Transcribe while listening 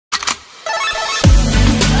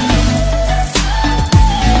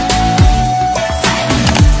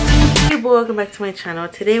welcome back to my channel.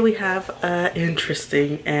 Today we have an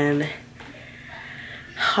interesting and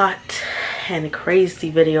hot and crazy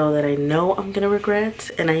video that I know I'm gonna regret,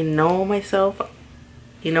 and I know myself,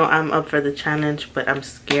 you know, I'm up for the challenge, but I'm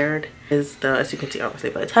scared. Is the, as you can see obviously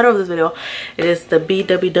by the title of this video, it is the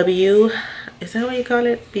BWW, is that what you call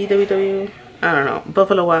it? BWW, I don't know,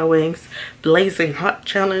 Buffalo Wild Wings Blazing Hot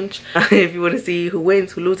Challenge. If you want to see who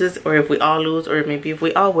wins, who loses, or if we all lose, or maybe if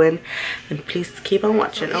we all win, then please keep on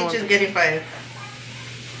watching. Each is getting 5.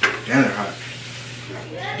 Damn, they're hot.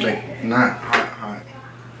 Like, not hot.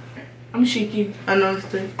 I'm shaking. I know it's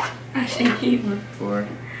 3. I'm shaking. 4.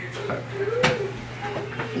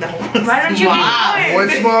 No. Why don't you get one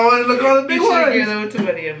small one? Look at all the big ones. You should give them to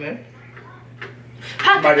Mariana.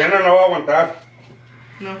 Mariana no va a aguantar.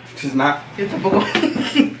 No. She's not. Yo tampoco.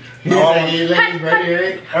 No. He's like ready,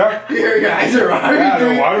 right? Huh? Your eyes are watery. Yeah,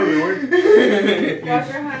 they're watery, güey. Wash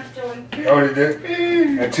your hands, Dylan. I already did.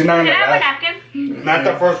 And she's not in the Can I have a last. napkin? Not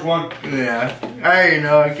the first one. Yeah. I already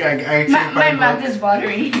know. I take My 5 mouth bucks. is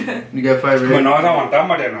watery. You got 5 Pues right? no vas a aguantar,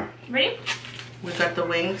 Mariana. Ready? We got the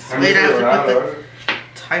wings. Wait, I have to put the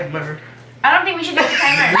timer. I don't think we should do the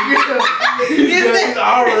timer. Get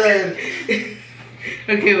all of that.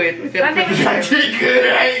 Okay, wait. We gotta put the timer. That's pretty good,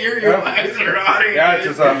 right? Your eyes are watery. Yeah, it's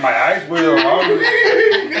just my eyes were wrong. Okay,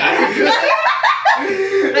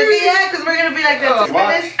 yeah, because we're gonna be like that. 6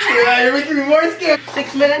 minutes? Yeah, you're making me more scared.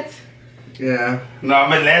 6 minutes? Yeah. No,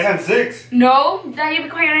 me less than 6. No, that you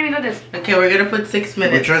don't even know this. Okay, we're gonna put 6 Well,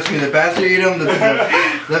 minutes. trust me, the faster you eat them, the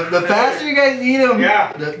faster you guys eat them,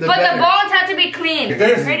 Yeah. the But better. the bones have to be clean. Like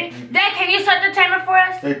this. Ready? Dad, can you start the timer for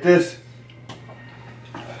us? Like this.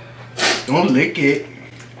 Don't lick it.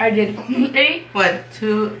 I did. Ready? 1,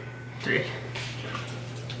 2, 3.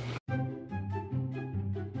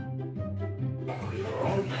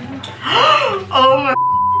 Oh my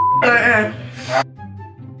god.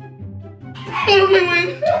 Oh my wing.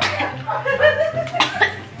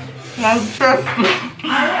 I'm thirsty.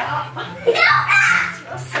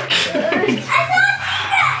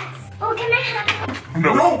 Oh, can I have?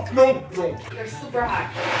 No. They're super hot.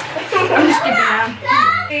 I'm just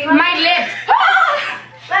skipping now. My lips.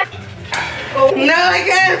 No, I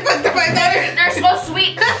can't. Fuck the $5. They're so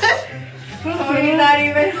sweet. Tony's not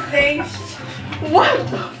even saying What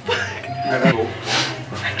the fuck?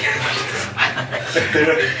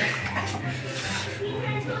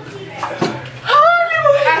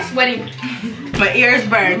 I'm sweating. My ears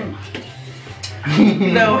burn.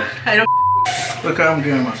 No, I don't. Look how I'm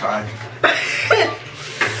doing massage.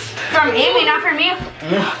 From Amy, not from me.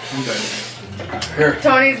 Here.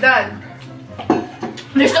 Tony's done.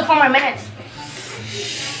 There's still 4 more minutes.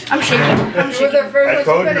 I'm shaking. I'm Who was shaking. the first I one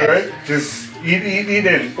told to you, finish? right? Just eat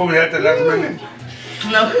and go at the last minute.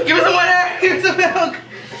 No, give me some water. Give me some milk.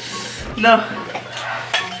 No.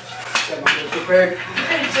 Prepared.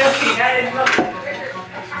 I'm joking, I didn't know.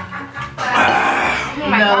 Oh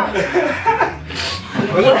my No. god. It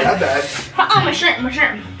wasn't that bad. Oh, my shirt, my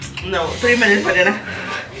shirt. No, 3 minutes, Mariana.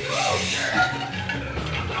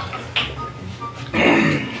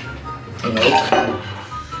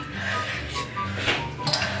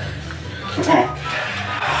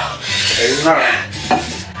 It's not.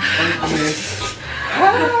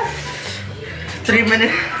 3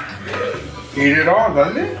 minutes. Eat it all,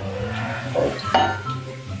 dale.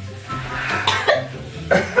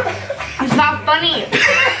 It's not funny.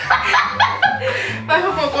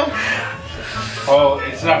 Oh,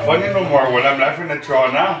 it's not funny no more. Well, I'm laughing at you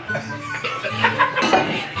all now.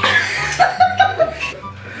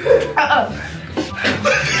 Uh-oh.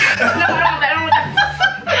 No, I don't want that.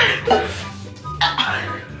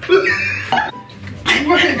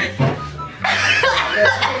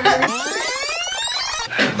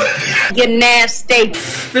 You nasty.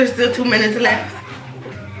 There's still 2 minutes left.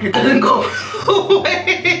 It doesn't go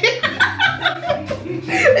away.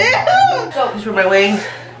 Ew. These were my wings.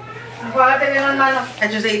 I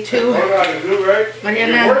just ate 2. Hold on, it's good, right?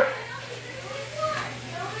 Mariana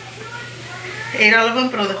ate all of them,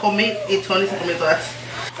 pero dejó meat y Tony se comió todas.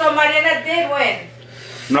 So Mariana did win.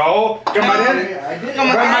 No, que Mariana. I did.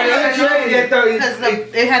 Como Mariana should get because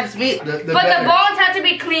it had meat. But the bones have to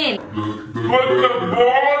be clean. But the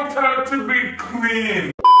balls have to be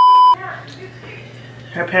clean.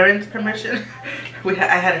 Her parents' permission.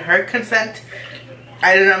 I had her consent.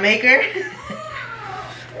 I did not make her.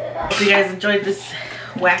 Hope you guys enjoyed this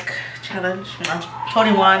whack challenge. Well,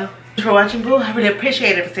 Tony won. Thanks for watching, boo. I really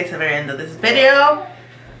appreciate it if you stay to the very end of this video.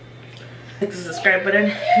 Click the subscribe button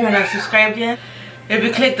if you're not subscribed yet. If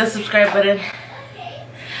you click the subscribe button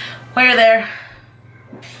while you're there,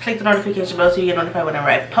 click the notification bell so you get notified whenever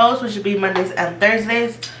I post, which should be Mondays and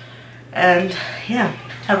Thursdays. And yeah,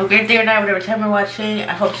 Have a great day or night, whatever time you're watching.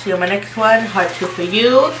 I hope to see you on my next one. Heart 2 for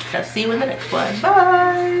you. I'll see you in the next one.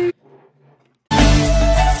 Bye.